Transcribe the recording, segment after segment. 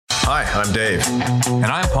Hi, I'm Dave. And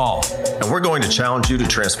I'm Paul. And we're going to challenge you to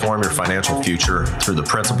transform your financial future through the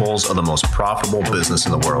principles of the most profitable business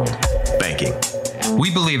in the world, banking.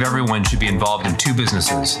 We believe everyone should be involved in two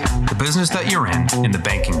businesses, the business that you're in and the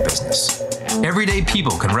banking business. Everyday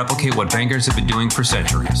people can replicate what bankers have been doing for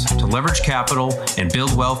centuries to leverage capital and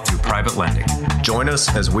build wealth through private lending. Join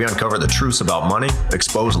us as we uncover the truths about money,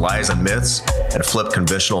 expose lies and myths, and flip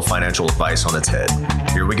conventional financial advice on its head.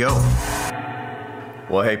 Here we go.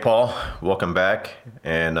 Well, hey, Paul, welcome back,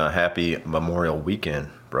 and happy Memorial Weekend,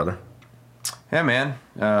 brother. Yeah, man.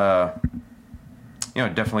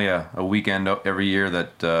 Definitely a weekend every year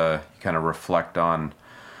that you kind of reflect on,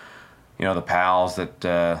 the pals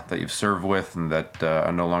that you've served with and that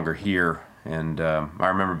are no longer here. And I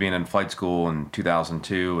remember being in flight school in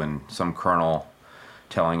 2002 and some colonel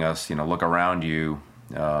telling us, look around you,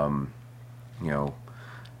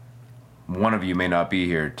 one of you may not be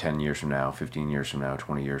here 10 years from now, 15 years from now,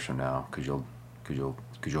 20 years from now, because you'll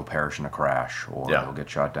perish in a crash or you'll get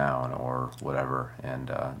shot down or whatever. And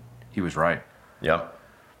he was right. Yep.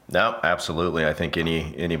 No, absolutely. I think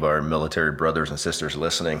any of our military brothers and sisters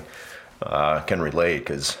listening can relate,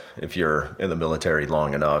 because if you're in the military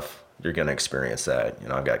long enough, you're going to experience that.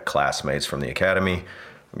 I've got classmates from the academy.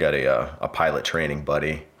 I've got a pilot training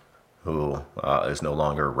buddy who is no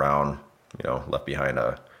longer around, left behind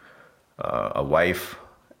a wife,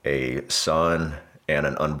 a son, and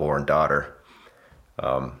an unborn daughter.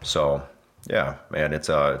 So yeah, man, it's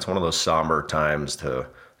one of those somber times to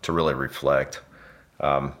really reflect.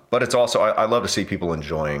 But it's also, I love to see people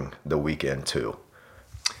enjoying the weekend too.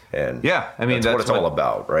 And yeah, I mean, that's what it's all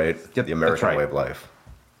about, right? Yep, the American way of life.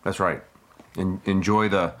 That's right. Enjoy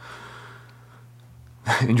the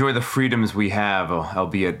freedoms we have,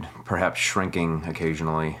 albeit perhaps shrinking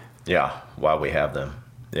occasionally. Yeah, while we have them.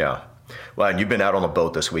 Yeah. Well, and you've been out on the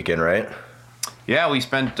boat this weekend, right? Yeah, we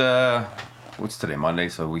spent, what's today, Monday?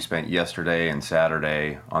 So we spent yesterday and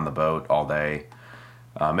Saturday on the boat all day.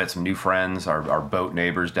 Met some new friends, our boat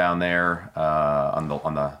neighbors down there.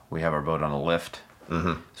 We have our boat on a lift.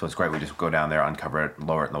 Mm-hmm. So it's great. We just go down there, uncover it,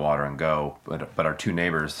 lower it in the water, and go. But our two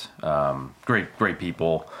neighbors, great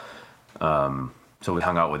people. So we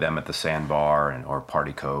hung out with them at the sandbar or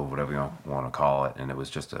Party Cove, whatever you want to call it, and it was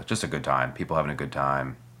just a good time. People having a good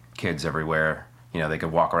time, kids everywhere. They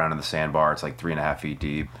could walk around in the sandbar. It's like 3.5 feet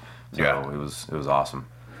deep. So yeah, it was awesome.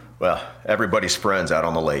 Well, everybody's friends out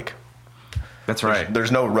on the lake. That's right.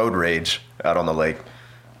 There's no road rage out on the lake.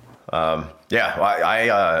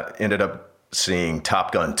 I ended up seeing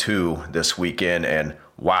Top Gun 2 this weekend, and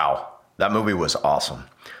wow, that movie was awesome.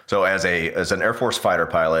 So as an Air Force fighter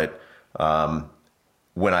pilot,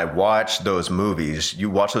 when I watch those movies, you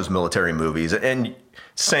watch those military movies, and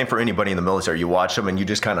same for anybody in the military, you watch them and you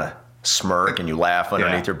just kind of smirk and you laugh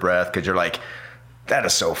underneath your breath because you're like, that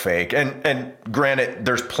is so fake. And granted,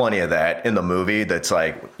 there's plenty of that in the movie that's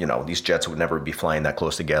like, these jets would never be flying that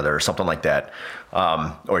close together or something like that.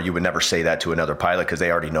 Or you would never say that to another pilot because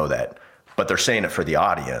they already know that. But they're saying it for the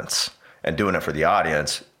audience and doing it for the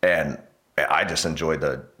audience. And I just enjoyed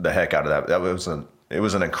the heck out of that. It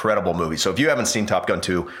was an incredible movie. So if you haven't seen Top Gun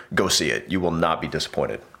 2, go see it. You will not be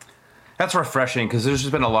disappointed. That's refreshing because there's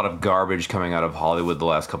just been a lot of garbage coming out of Hollywood the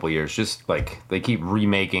last couple of years. Just like they keep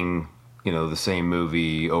remaking, the same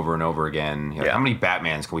movie over and over again. How many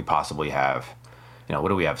Batmans can we possibly have? What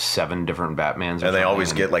do we have? 7 different Batmans? And they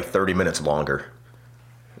always get like 30 minutes longer.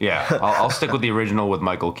 Yeah, I'll stick with the original with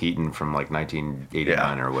Michael Keaton from like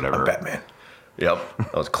 1989 or whatever. I'm Batman. Yep,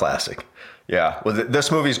 that was classic. Yeah, well,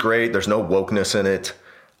 this movie's great. There's no wokeness in it,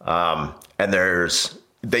 and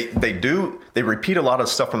they repeat a lot of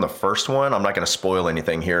stuff from the first one. I'm not going to spoil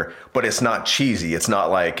anything here, but it's not cheesy. It's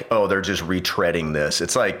not like, oh, they're just retreading this.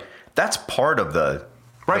 It's like that's part of the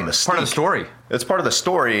part of the story. It's part of the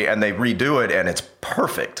story, and they redo it, and it's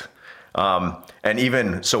perfect. And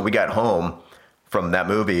even so, we got home from that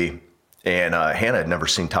movie, and Hannah had never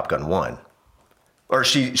seen Top Gun 1. Or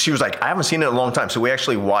she was like, I haven't seen it in a long time. So we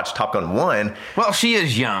actually watched Top Gun 1. Well, she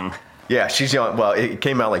is young. Yeah, she's young. Well, it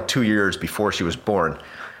came out like 2 years before she was born.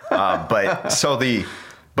 But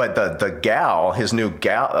the gal, his new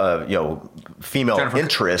gal, female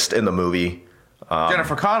interest in the movie.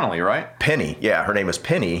 Jennifer Connelly, right? Penny. Yeah, her name is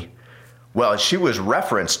Penny. Well, she was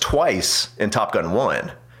referenced twice in Top Gun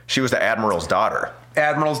 1. She was the Admiral's daughter.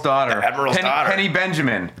 Penny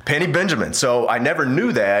Benjamin. Penny Benjamin. So I never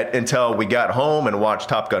knew that until we got home and watched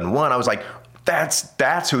Top Gun 1. I was like,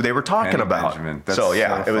 that's who they were talking Penny about. Benjamin. That's so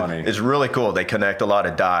funny. It's really cool. They connect a lot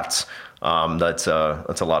of dots. That's a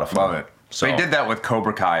lot of fun. Love it. So they did that with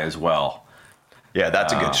Cobra Kai as well. Yeah,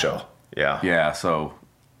 that's a good show. Yeah. Yeah. So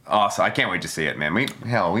awesome. I can't wait to see it, man. We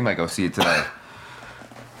might go see it today.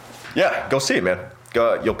 Yeah, go see it, man.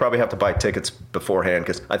 You'll probably have to buy tickets beforehand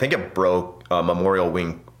because I think it broke Memorial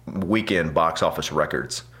weekend box office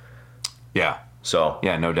records. Yeah. So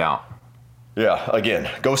Yeah, no doubt. yeah, again,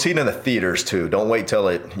 go see it in the theaters too. Don't wait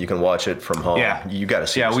till you can watch it from home. Yeah. You got to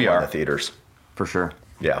see it in the theaters. For sure.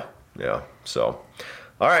 Yeah. So,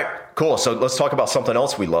 all right, cool. So let's talk about something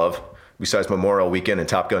else we love besides Memorial Weekend and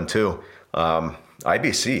Top Gun 2.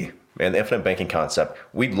 IBC, man, the infinite banking concept.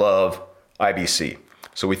 We love IBC.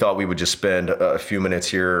 So we thought we would just spend a few minutes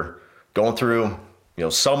here going through,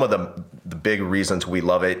 some of the big reasons we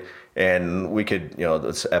love it. And we could,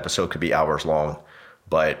 this episode could be hours long,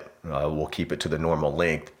 but we'll keep it to the normal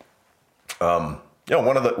length. One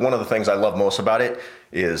of the things I love most about it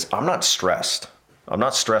is I'm not stressed. I'm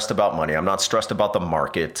not stressed about money. I'm not stressed about the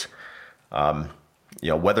market.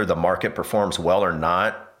 Whether the market performs well or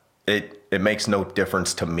not, it makes no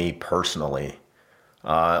difference to me personally,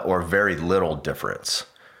 or very little difference.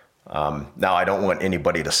 Now, I don't want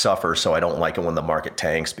anybody to suffer, so I don't like it when the market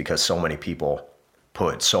tanks because so many people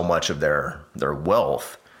put so much of their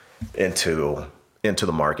wealth into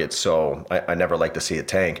the market. So I never like to see it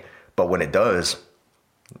tank. But when it does,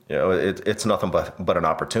 it's nothing but an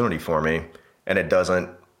opportunity for me, and it doesn't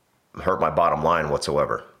hurt my bottom line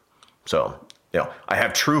whatsoever. So, I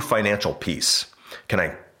have true financial peace. Can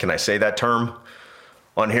I say that term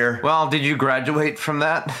on here? Well, did you graduate from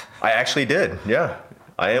that? I actually did. Yeah.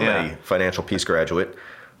 I am a financial peace graduate.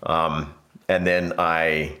 And then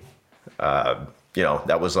I,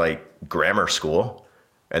 that was like grammar school.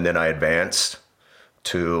 And then I advanced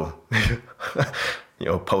to,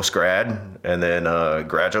 post-grad and then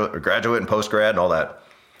graduate and post-grad and all that.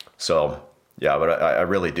 So, yeah, but I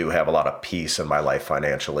really do have a lot of peace in my life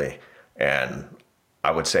financially. And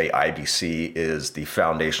I would say IBC is the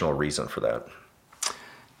foundational reason for that.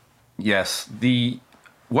 Yes.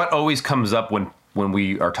 What always comes up when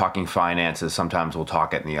we are talking finances, sometimes we'll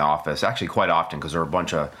talk it in the office, actually quite often, because there are a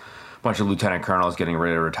bunch of lieutenant colonels getting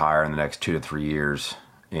ready to retire in the next 2 to 3 years.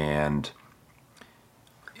 And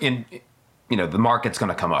the market's going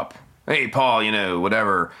to come up. Hey, Paul,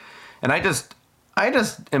 whatever. And I just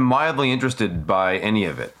am mildly interested by any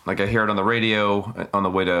of it. Like I hear it on the radio on the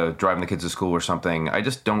way to driving the kids to school or something. I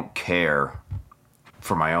just don't care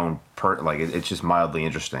for my own it's just mildly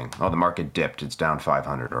interesting. Oh, the market dipped. It's down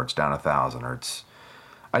 500 or it's down 1,000 or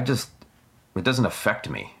it doesn't affect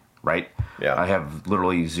me, right? Yeah. I have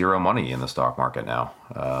literally zero money in the stock market now,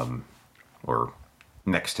 or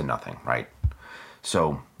next to nothing, right?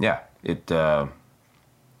 So yeah,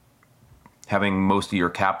 having most of your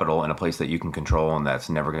capital in a place that you can control and that's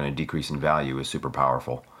never going to decrease in value is super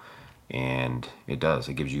powerful, and it does.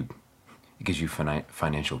 It gives you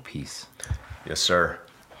financial peace. Yes, sir.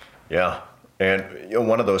 Yeah, and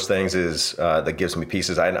one of those things is that gives me peace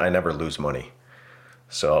is I never lose money.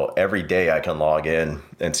 So every day I can log in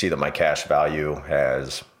and see that my cash value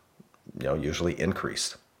has, usually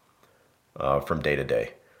increased from day to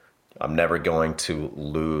day. I'm never going to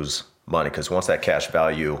lose money because once that cash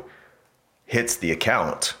value hits the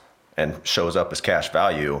account and shows up as cash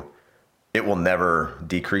value, it will never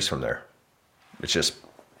decrease from there.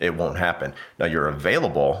 It won't happen. Now your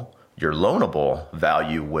loanable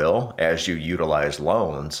value will as you utilize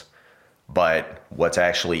loans, but what's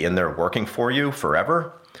actually in there working for you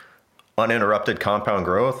forever, uninterrupted compound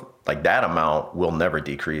growth, like that amount will never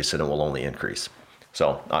decrease and it will only increase.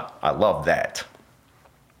 So I love that.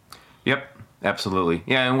 Yep, absolutely.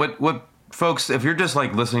 Yeah, and what folks, if you're just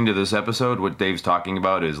like listening to this episode, what Dave's talking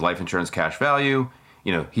about is life insurance cash value.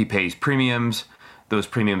 He pays premiums. Those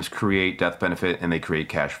premiums create death benefit and they create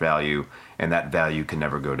cash value, and that value can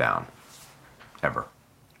never go down, ever.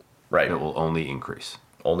 Right. It will only increase.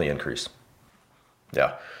 Only increase.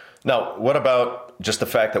 Yeah. Now, what about just the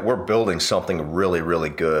fact that we're building something really, really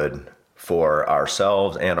good for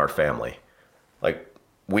ourselves and our family? Like,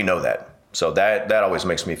 we know that. So that always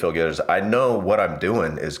makes me feel good. Is I know what I'm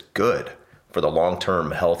doing is good for the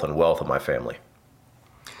long-term health and wealth of my family.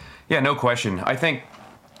 Yeah, no question. I think,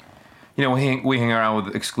 we hang around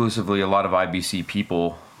with exclusively a lot of IBC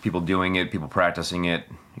people doing it, people practicing it,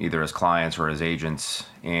 either as clients or as agents.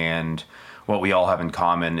 And what we all have in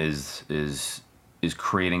common is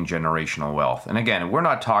creating generational wealth. And again, we're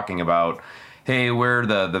not talking about, hey, we're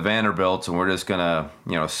the Vanderbilts and we're just gonna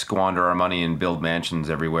squander our money and build mansions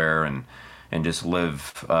everywhere and just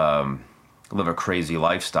live a crazy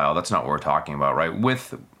lifestyle. That's not what we're talking about, right?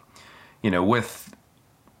 With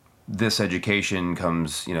this education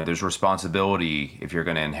comes, there's responsibility if you're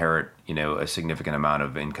going to inherit, a significant amount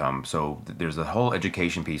of income. So there's a whole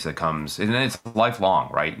education piece that comes, and then it's lifelong,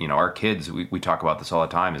 right? Our kids, we talk about this all the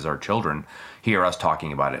time, is our children hear us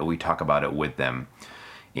talking about it. We talk about it with them.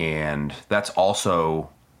 And that also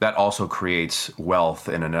creates wealth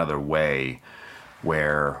in another way,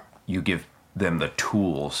 where you give them the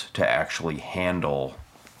tools to actually handle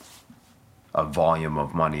a volume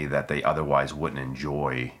of money that they otherwise wouldn't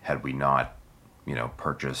enjoy had we not,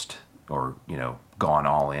 purchased or, gone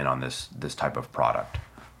all in on this type of product.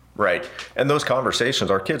 Right. And those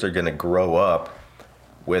conversations, our kids are going to grow up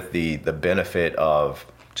with the benefit of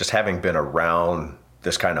just having been around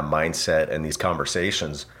this kind of mindset and these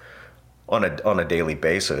conversations on a daily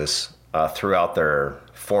basis throughout their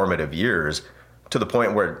formative years, to the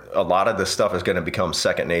point where a lot of this stuff is going to become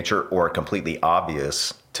second nature or completely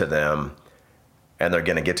obvious to them. And they're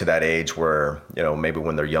going to get to that age where, maybe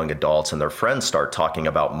when they're young adults and their friends start talking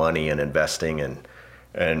about money and investing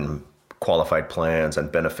and qualified plans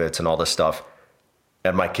and benefits and all this stuff.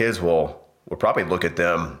 And my kids will probably look at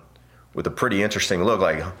them with a pretty interesting look,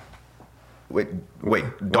 like, wait,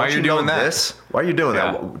 don't you know this? Why are you doing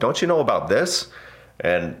that? Don't you know about this?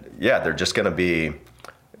 And yeah, it's just going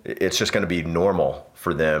to be normal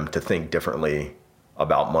for them to think differently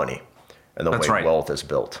about money and the way wealth is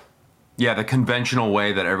built. Yeah, the conventional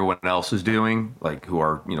way that everyone else is doing, like who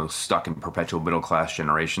are, stuck in perpetual middle class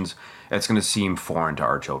generations, it's going to seem foreign to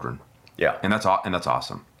our children. Yeah. And that's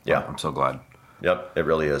awesome. Yeah. I'm so glad. Yep, it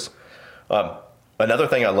really is. Another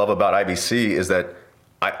thing I love about IBC is that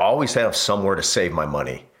I always have somewhere to save my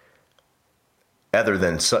money other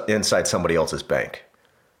than inside somebody else's bank.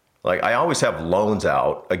 Like, I always have loans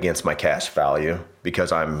out against my cash value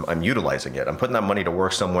because I'm utilizing it. I'm putting that money to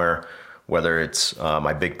work somewhere, whether it's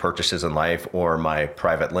my big purchases in life or my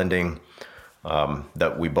private lending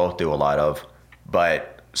that we both do a lot of.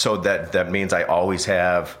 But so that means I always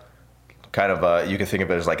have kind of you can think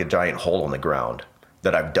of it as like a giant hole in the ground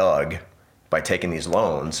that I've dug by taking these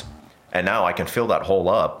loans. And now I can fill that hole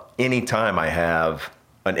up anytime I have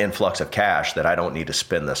an influx of cash that I don't need to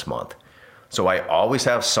spend this month. So I always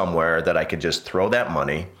have somewhere that I could just throw that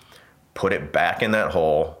money, put it back in that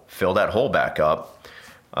hole, fill that hole back up,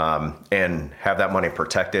 and have that money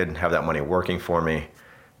protected, have that money working for me,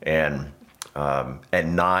 and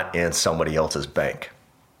not in somebody else's bank.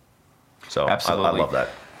 So I love that.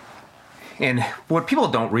 And what people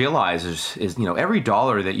don't realize is every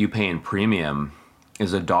dollar that you pay in premium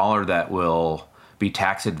is a dollar that will be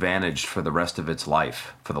tax advantaged for the rest of its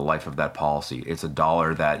life, for the life of that policy. It's a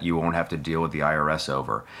dollar that you won't have to deal with the IRS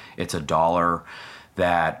over. It's a dollar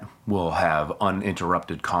that will have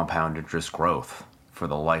uninterrupted compound interest growth for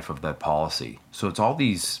the life of that policy. So it's all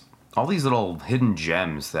these little hidden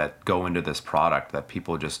gems that go into this product that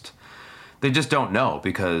people just don't know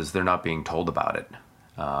because they're not being told about it.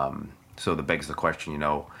 So that begs the question,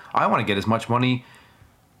 I want to get as much money.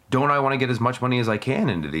 Don't I want to get as much money as I can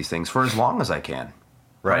into these things for as long as I can?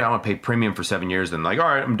 Right. I want to pay premium for 7 years, then all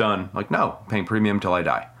right, I'm done. Like, no, I'm paying premium until I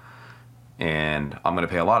die. And I'm going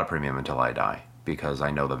to pay a lot of premium until I die because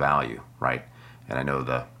I know the value, right? And I know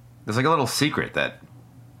there's like a little secret that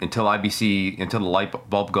until the light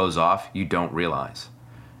bulb goes off, you don't realize.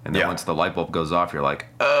 And then once the light bulb goes off, you're like,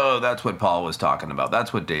 oh, that's what Paul was talking about.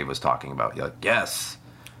 That's what Dave was talking about. You're like, yes.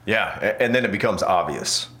 Yeah, and then it becomes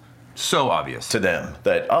obvious. So obvious. To them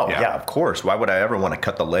that, of course. Why would I ever want to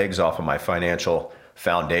cut the legs off of my financial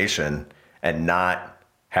foundation and not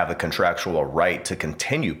have the contractual right to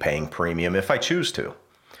continue paying premium if I choose to?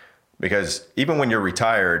 Because even when you're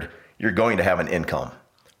retired, you're going to have an income,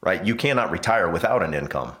 right? You cannot retire without an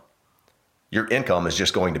income. Your income is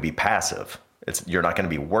just going to be passive. You're not going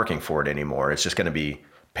to be working for it anymore. It's just going to be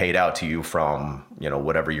paid out to you from,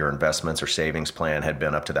 whatever your investments or savings plan had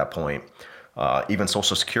been up to that point. Even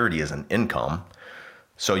Social Security is an income.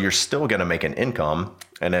 So you're still going to make an income.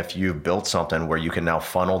 And if you've built something where you can now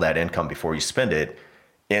funnel that income before you spend it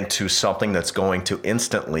into something that's going to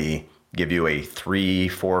instantly give you a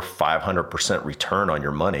 300, 400, 500% return on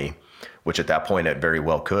your money, which at that point it very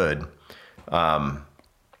well could,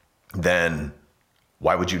 then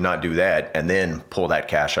why would you not do that and then pull that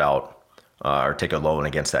cash out or take a loan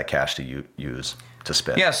against that cash to use to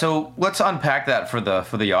spend? Yeah, so let's unpack that for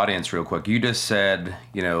the audience real quick. You just said,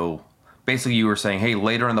 basically you were saying, hey,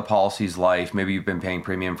 later in the policy's life, maybe you've been paying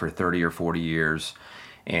premium for 30 or 40 years,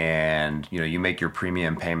 and you make your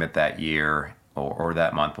premium payment that year or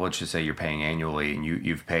that month. Let's just say you're paying annually, and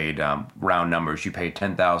you've paid round numbers. You paid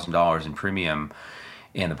 $10,000 in premium,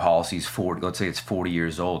 and the policy's 40. Let's say it's 40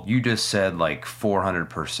 years old. You just said like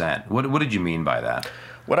 400%. What did you mean by that?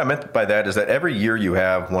 What I meant by that is that every year you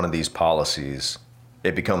have one of these policies,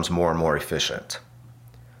 it becomes more and more efficient.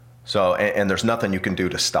 So, and there's nothing you can do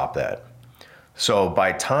to stop that. So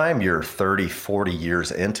by time you're 30, 40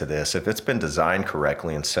 years into this, if it's been designed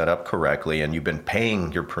correctly and set up correctly, and you've been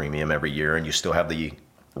paying your premium every year and you still have the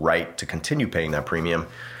right to continue paying that premium.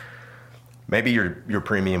 Maybe your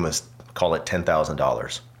premium is, call it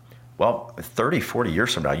 $10,000. Well, 30, 40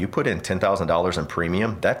 years from now, you put in $10,000 in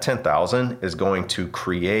premium, that $10,000 is going to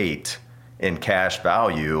create in cash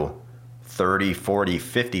value $30,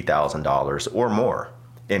 $40, $50,000 or more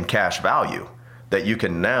in cash value that you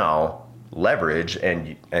can now leverage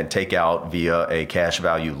and take out via a cash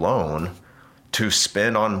value loan to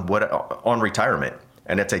spend on retirement.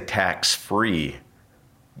 And it's a tax-free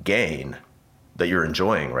gain that you're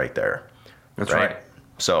enjoying right there. That's right.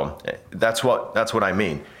 So that's what I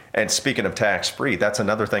mean. And speaking of tax-free, that's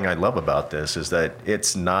another thing I love about this is that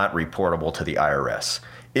it's not reportable to the IRS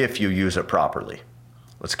if you use it properly.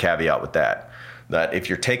 Let's caveat with that if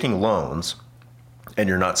you're taking loans and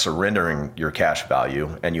you're not surrendering your cash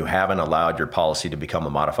value and you haven't allowed your policy to become a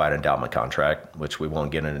modified endowment contract, which we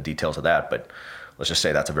won't get into details of that, but let's just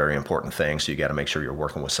say that's a very important thing. So you got to make sure you're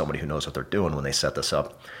working with somebody who knows what they're doing when they set this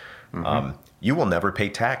up. You will never pay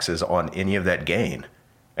taxes on any of that gain.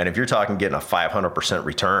 And if you're talking getting a 500%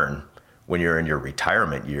 return when you're in your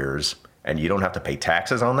retirement years and you don't have to pay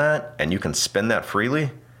taxes on that and you can spend that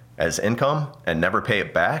freely as income and never pay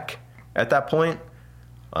it back at that point,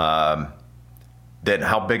 then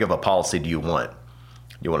how big of a policy do you want?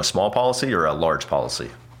 You want a small policy or a large policy?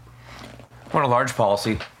 I want a large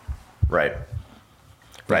policy. Right.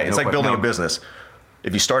 It's like building a business.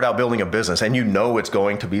 If you start out building a business and you know it's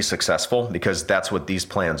going to be successful, because that's what these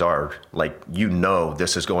plans are, like, you know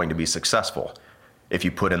this is going to be successful if you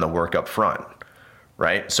put in the work up front,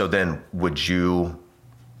 right? So then would you,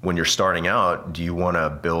 when you're starting out, do you want to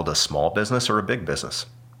build a small business or a big business?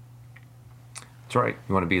 That's right.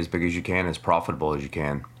 You want to be as big as you can, as profitable as you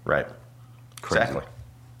can. Right. Crazy. Exactly.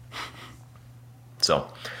 So,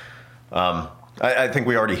 I think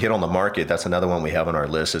we already hit on the market. That's another one we have on our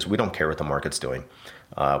list is we don't care what the market's doing.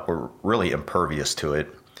 We're really impervious to it.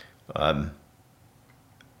 I'm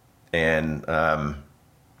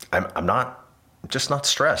just not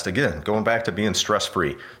stressed. Again, going back to being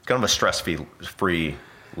stress-free. It's kind of a stress-free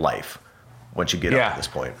life once you get up to this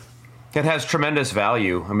point. It has tremendous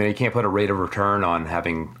value. I mean, you can't put a rate of return on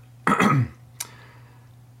having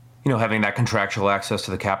having that contractual access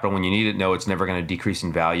to the capital when you need it. No, it's never going to decrease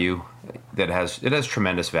in value. It has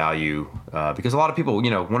tremendous value because a lot of people,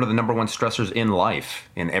 one of the number one stressors in life,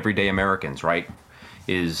 in everyday Americans, right,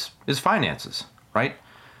 is finances, right?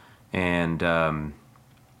 And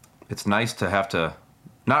it's nice to have to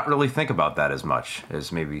not really think about that as much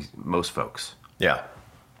as maybe most folks. Yeah,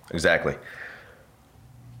 exactly.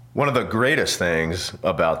 One of the greatest things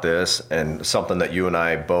about this, and something that you and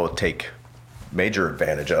I both take major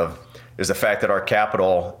advantage of, is the fact that our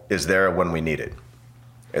capital is there when we need it.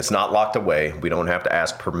 It's not locked away. We don't have to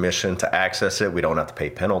ask permission to access it. We don't have to pay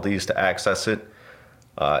penalties to access it.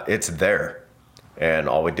 It's there. And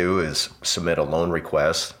all we do is submit a loan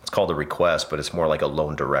request. It's called a request, but it's more like a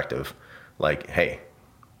loan directive. Like, hey,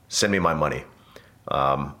 send me my money.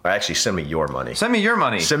 Or actually, send me your money. Send me your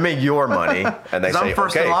money. Send me your money. And they say, I'm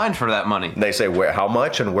first in line for that money. And they say, how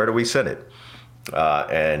much and where do we send it?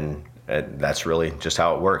 And that's really just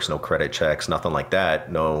how it works. No credit checks, nothing like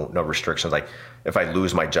that. No restrictions. Like if I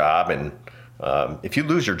lose my job, and if you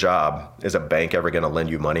lose your job, is a bank ever going to lend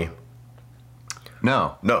you money?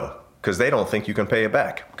 No, because they don't think you can pay it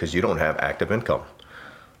back because you don't have active income.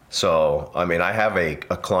 So, I mean, I have a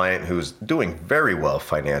client who's doing very well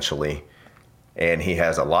financially, and he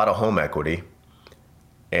has a lot of home equity,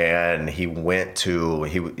 and he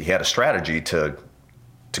had a strategy to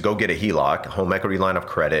go get a HELOC, a home equity line of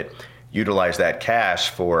credit, utilize that cash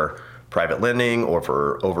for private lending or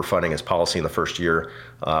for overfunding his policy in the first year.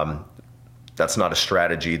 That's not a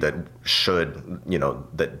strategy that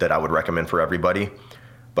that I would recommend for everybody.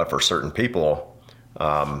 But for certain people,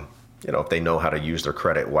 if they know how to use their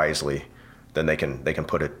credit wisely, then they can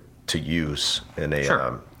put it to use in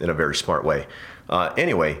a very smart way.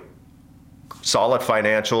 Anyway, solid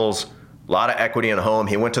financials, a lot of equity in a home.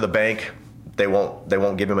 He went to the bank. They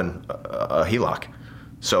won't give him a HELOC.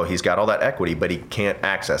 So he's got all that equity, but he can't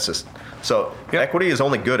access it. So equity is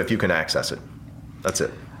only good if you can access it. That's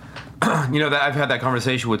it. I've had that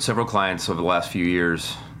conversation with several clients over the last few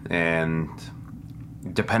years, and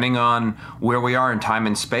depending on where we are in time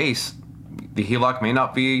and space, the HELOC may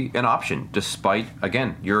not be an option, despite,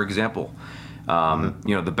 again, your example.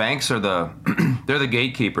 The banks are they're the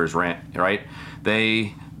gatekeepers, right?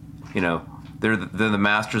 They're the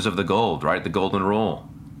masters of the gold, right? The golden rule.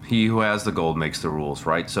 He who has the gold makes the rules,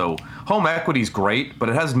 right? So home equity is great, but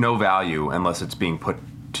it has no value unless it's being put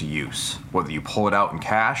to use. Whether you pull it out in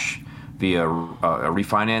cash via a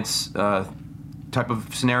refinance type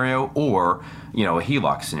of scenario, or a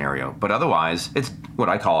HELOC scenario. But otherwise, it's what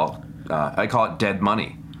I call it dead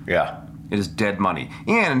money. Yeah. It is dead money.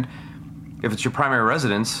 And if it's your primary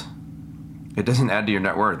residence, it doesn't add to your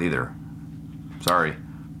net worth either. Sorry.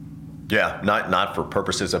 Yeah, not for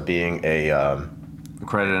purposes of being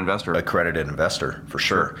accredited investor. Accredited investor, for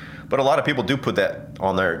sure. But a lot of people do put that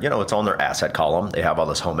on their, it's on their asset column. They have all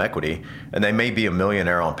this home equity, and they may be a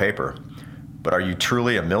millionaire on paper. But are you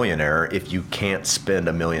truly a millionaire if you can't spend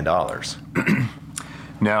 $1 million?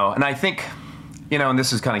 No, and I think, and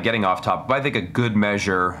this is kind of getting off topic, but I think a good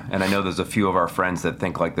measure, and I know there's a few of our friends that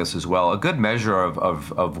think like this as well, a good measure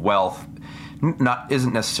of wealth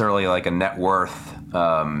isn't necessarily like a net worth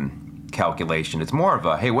calculation. It's more of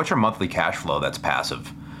a, hey, what's your monthly cash flow that's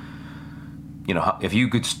passive? If you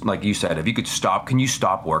could, like you said, can you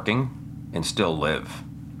stop working and still live?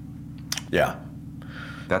 Yeah.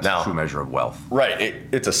 That's a true measure of wealth. Right.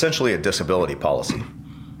 It's essentially a disability policy.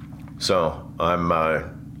 So I'm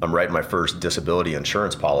writing my first disability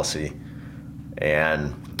insurance policy,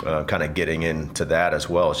 and kind of getting into that as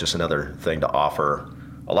well. It's just another thing to offer.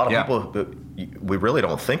 A lot of people, we really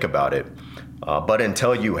don't think about it. But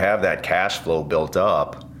until you have that cash flow built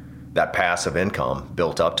up, that passive income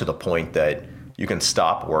built up to the point that you can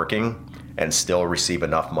stop working and still receive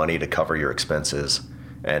enough money to cover your expenses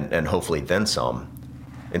and hopefully then some.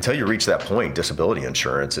 Until you reach that point, disability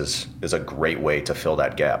insurance is a great way to fill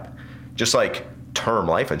that gap. Just like term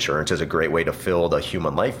life insurance is a great way to fill the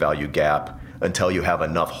human life value gap until you have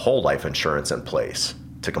enough whole life insurance in place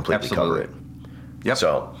to completely cover it. Yep.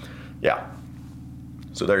 So, yeah.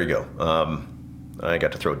 So there you go. I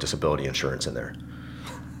got to throw disability insurance in there.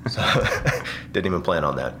 So, didn't even plan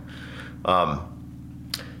on that.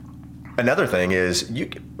 Another thing is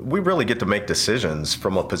we really get to make decisions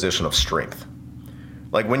from a position of strength.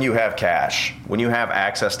 Like when you have cash, when you have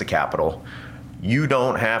access to capital, you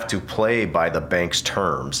don't have to play by the bank's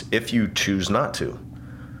terms if you choose not to.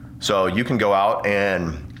 So you can go out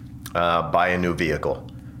and buy a new vehicle,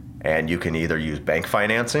 and you can either use bank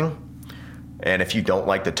financing, and if you don't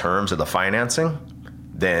like the terms of the financing,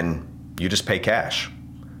 then you just pay cash,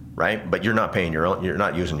 right? But you're not paying you're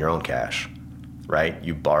not using your own cash, right?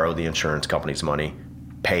 You borrow the insurance company's money,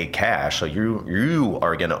 pay cash, so you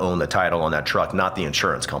are going to own the title on that truck, not the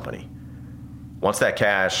insurance company. Once that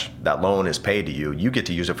cash, that loan is paid to you, you get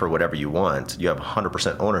to use it for whatever you want. You have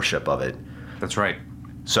 100% ownership of it. That's right.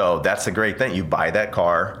 So that's the great thing. You buy that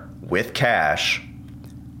car with cash,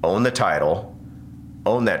 own the title,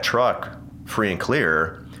 own that truck free and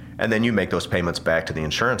clear, and then you make those payments back to the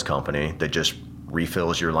insurance company that just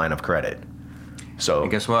refills your line of credit. So,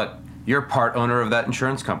 and guess what? You're part owner of that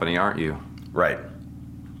insurance company, aren't you? Right.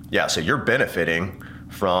 Yeah, so you're benefiting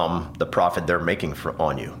from the profit they're making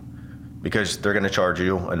on you, because they're going to charge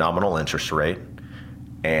you a nominal interest rate,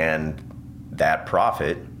 and that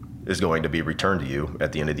profit is going to be returned to you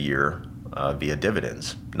at the end of the year via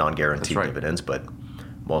dividends, non-guaranteed dividends, but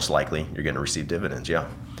most likely you're going to receive dividends. Yeah.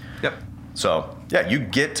 Yep. So yeah, you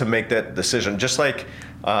get to make that decision. Just like,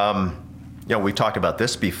 we've talked about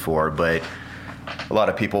this before, but a lot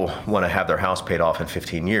of people want to have their house paid off in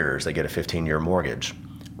 15 years. They get a 15-year mortgage,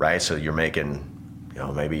 right? So you're making,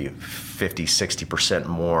 maybe 50, 60%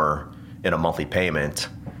 more in a monthly payment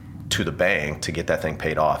to the bank to get that thing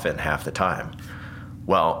paid off in half the time.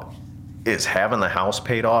 Well, is having the house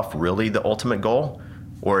paid off really the ultimate goal?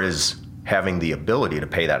 Or is having the ability to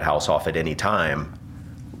pay that house off at any time,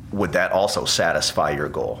 would that also satisfy your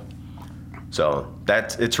goal? So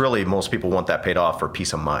it's really, most people want that paid off for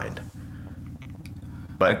peace of mind.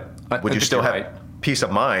 But would you still have peace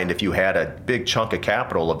of mind if you had a big chunk of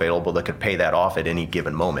capital available that could pay that off at any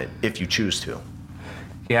given moment, if you choose to?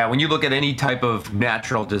 Yeah, when you look at any type of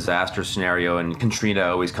natural disaster scenario, and Katrina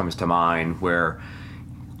always comes to mind, where,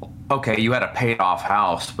 okay, you had a paid off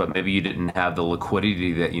house, but maybe you didn't have the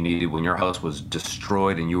liquidity that you needed when your house was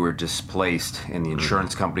destroyed and you were displaced, and the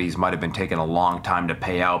insurance companies might have been taking a long time to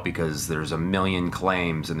pay out because there's a million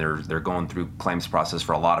claims and they're going through claims process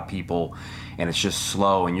for a lot of people, and it's just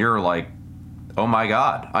slow, and you're like, oh my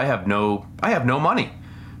God, I have no money,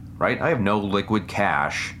 right? I have no liquid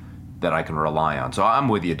cash that I can rely on. So I'm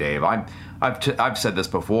with you, Dave. I've said this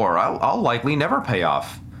before. I'll likely never pay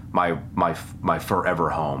off my forever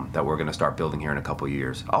home that we're going to start building here in a couple of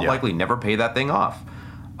years. I'll likely never pay that thing off.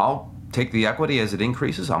 I'll take the equity as it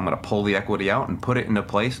increases. I'm going to pull the equity out and put it in a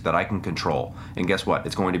place that I can control. And guess what?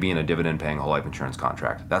 It's going to be in a dividend-paying whole life insurance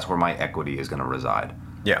contract. That's where my equity is going to reside.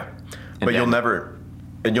 Yeah, but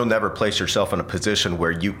you'll never place yourself in a position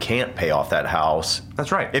where you can't pay off that house.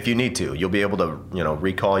 That's right. If you need to, you'll be able to,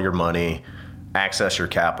 recall your money, access your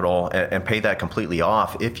capital, and pay that completely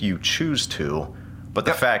off if you choose to, But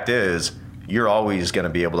the fact is, you're always going to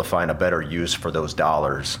be able to find a better use for those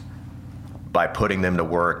dollars by putting them to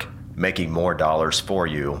work, making more dollars for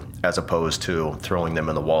you, as opposed to throwing them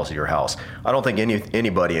in the walls of your house. I don't think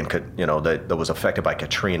anybody that was affected by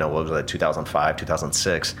Katrina, what was it, 2005,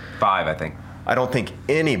 2006? 5, I think. I don't think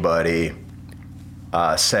anybody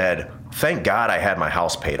said, thank God I had my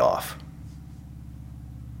house paid off.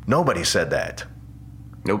 Nobody said that.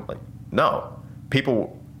 Nope. No.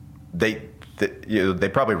 People, they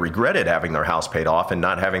probably regretted having their house paid off and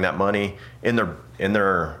not having that money in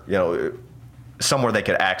their somewhere they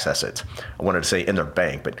could access it. I wanted to say in their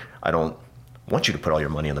bank, but I don't want you to put all your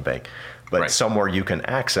money in the bank. But somewhere you can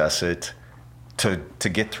access it to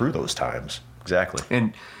get through those times. Exactly.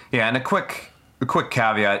 And a quick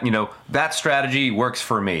caveat, that strategy works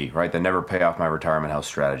for me, right? The never pay off my retirement house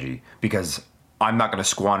strategy, because I'm not going to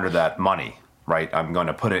squander that money, right? I'm going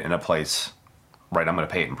to put it in a place, right? I'm going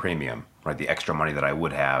to pay it in premium, right? The extra money that I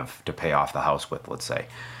would have to pay off the house with, let's say.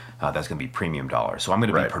 That's going to be premium dollars. So I'm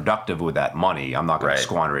going to be productive with that money. I'm not going to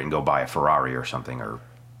squander it and go buy a Ferrari or something or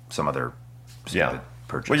some other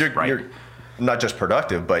purchase. Well, you're not just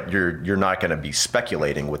productive, but you're not going to be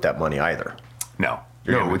speculating with that money either. No.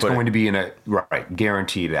 It's going to be in a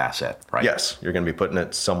guaranteed asset, right? Yes, you're going to be putting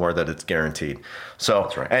it somewhere that it's guaranteed. So,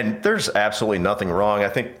 that's right. And there's absolutely nothing wrong. I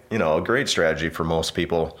think, a great strategy for most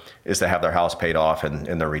people is to have their house paid off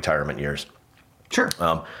in their retirement years. Sure.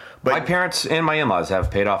 But my parents and my in-laws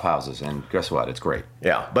have paid off houses, and guess what? It's great.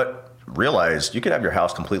 Yeah, but realize you could have your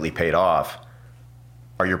house completely paid off.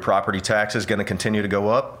 Are your property taxes going to continue to go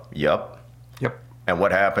up? Yep. And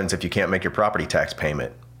what happens if you can't make your property tax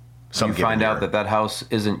payment? You find out that house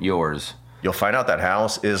isn't yours. You'll find out that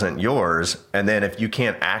house isn't yours, and then if you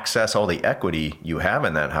can't access all the equity you have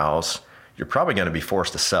in that house, you're probably going to be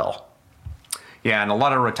forced to sell. Yeah, and a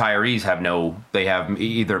lot of retirees they have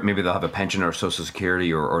either, maybe they'll have a pension or Social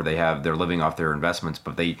Security, or they're living off their investments,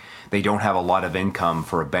 but they don't have a lot of income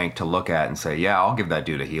for a bank to look at and say, yeah, I'll give that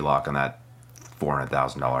dude a HELOC on that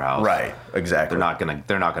 $400,000 house. Right, exactly.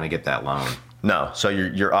 They're not gonna get that loan. No, so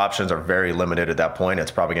your options are very limited at that point.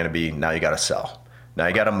 It's probably going to be, now you got to sell. Now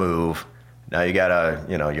you got to move. Now you got to,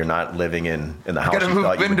 you're not living in the house you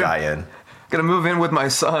thought you would die in. Got to move in with my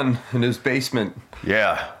son in his basement.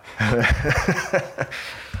 Yeah.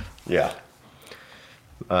 Yeah.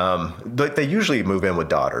 They usually move in with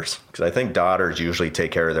daughters, because I think daughters usually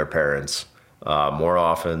take care of their parents more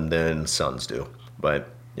often than sons do. But,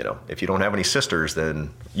 if you don't have any sisters,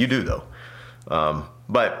 then you do, though.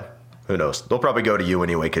 But who knows? They'll probably go to you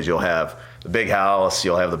anyway, because you'll have the big house,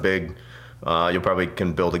 you'll have the big, you'll probably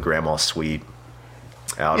can build a grandma's suite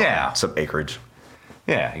out on some acreage.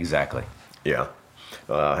 Yeah, exactly. Yeah.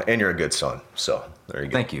 And you're a good son, so there you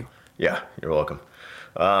go. Thank you. Yeah, you're welcome.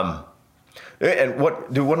 And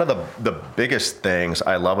one of the biggest things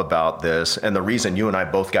I love about this, and the reason you and I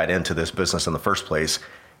both got into this business in the first place,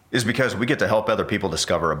 is because we get to help other people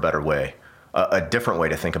discover a better way, a different way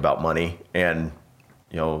to think about money, and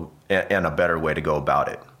and a better way to go about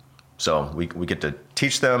it. So we get to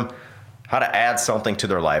teach them how to add something to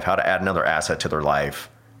their life, how to add another asset to their life,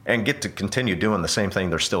 and get to continue doing the same thing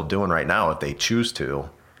they're still doing right now if they choose to.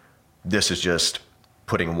 This is just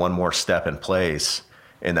putting one more step in place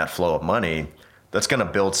in that flow of money that's going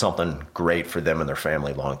to build something great for them and their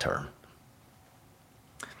family long term.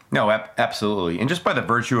 No, absolutely. And just by the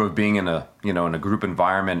virtue of being in a group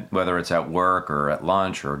environment, whether it's at work or at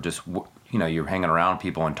lunch or just you're hanging around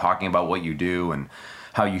people and talking about what you do and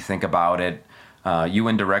how you think about it, you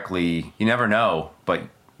indirectly, you never know, but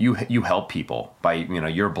you help people by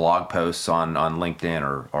your blog posts on LinkedIn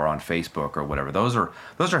or on Facebook or whatever. Those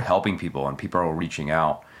are helping people, and people are reaching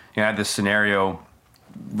out. I had this scenario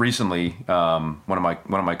recently. One of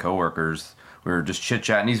my coworkers, we were just chit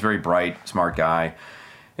chatting. He's a very bright, smart guy,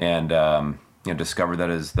 and discovered that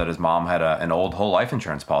his mom had an old whole life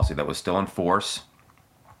insurance policy that was still in force.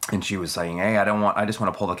 And she was saying, hey, I just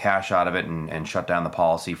want to pull the cash out of it and shut down the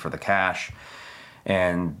policy for the cash.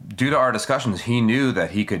 And due to our discussions, he knew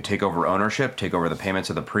that he could take over ownership, take over the payments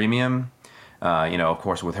of the premium, of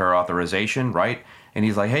course, with her authorization, right? And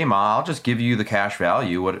he's like, hey, Ma, I'll just give you the cash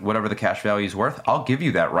value, whatever the cash value is worth. I'll give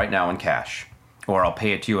you that right now in cash, or I'll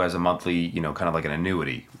pay it to you as a monthly, kind of like an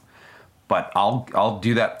annuity. But I'll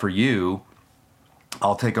do that for you.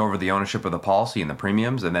 I'll take over the ownership of the policy and the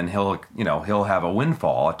premiums, and then he'll have a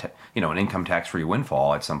windfall, an income tax-free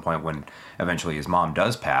windfall at some point when eventually his mom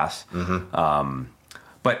does pass. Mm-hmm.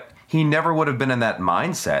 But he never would have been in that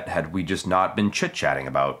mindset had we just not been chit-chatting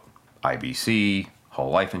about IBC, whole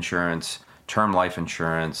life insurance, term life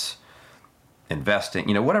insurance,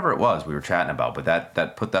 investing, whatever it was we were chatting about, but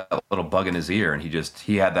that put that little bug in his ear, and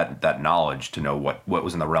he had that knowledge to know what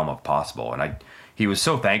was in the realm of possible. And he was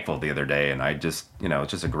so thankful the other day, and I just,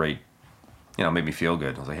 it's just a great, made me feel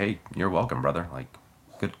good. I was like, hey, you're welcome, brother. Like,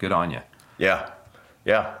 good on you. Yeah.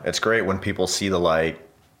 Yeah. It's great when people see the light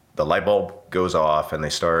bulb goes off, and they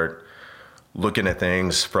start looking at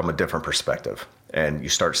things from a different perspective, and you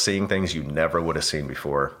start seeing things you never would have seen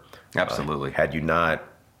before. Absolutely. Had you not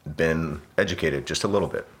been educated just a little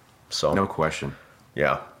bit. So no question.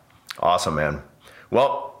 Yeah. Awesome, man.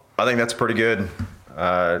 Well, I think that's pretty good.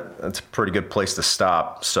 That's a pretty good place to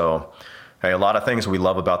stop. So, hey, a lot of things we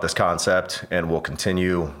love about this concept, and we'll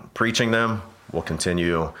continue preaching them. We'll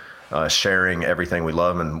continue sharing everything we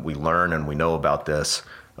love and we learn and we know about this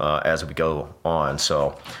as we go on.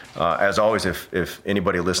 So, as always, if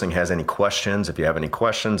anybody listening has any questions, if you have any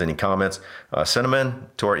questions, any comments, send them in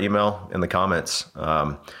to our email in the comments.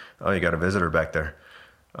 Oh, you got a visitor back there.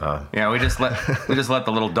 Yeah, we just let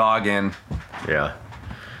the little dog in. Yeah.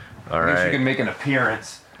 All I guess right. you can make an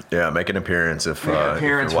appearance. Yeah, make an appearance if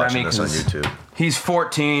you're watching this on YouTube. He's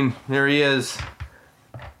 14. There he is.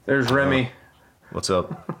 There's Remy. What's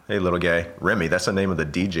up? Hey, little guy. Remy, that's the name of the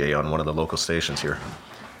DJ on one of the local stations here.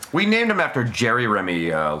 We named him after Jerry Remy,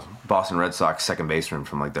 Boston Red Sox second baseman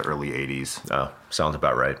from like the early 80s. Oh, sounds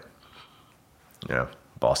about right. Yeah,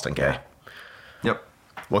 Boston guy. Yep.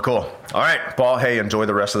 Well, cool. All right, Paul, hey, enjoy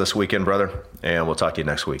the rest of this weekend, brother, and we'll talk to you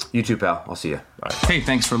next week. You too, pal. I'll see you. Right. Hey,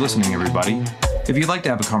 thanks for listening, everybody. If you'd like to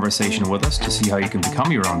have a conversation with us to see how you can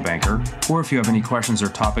become your own banker, or if you have any questions or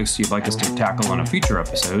topics you'd like us to tackle on a future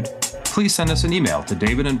episode, please send us an email to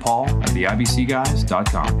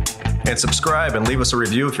davidandpaul@theibcguys.com. And subscribe and leave us a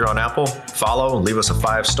review if you're on Apple. Follow and leave us a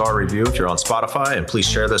 5-star review if you're on Spotify, and please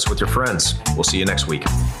share this with your friends. We'll see you next week.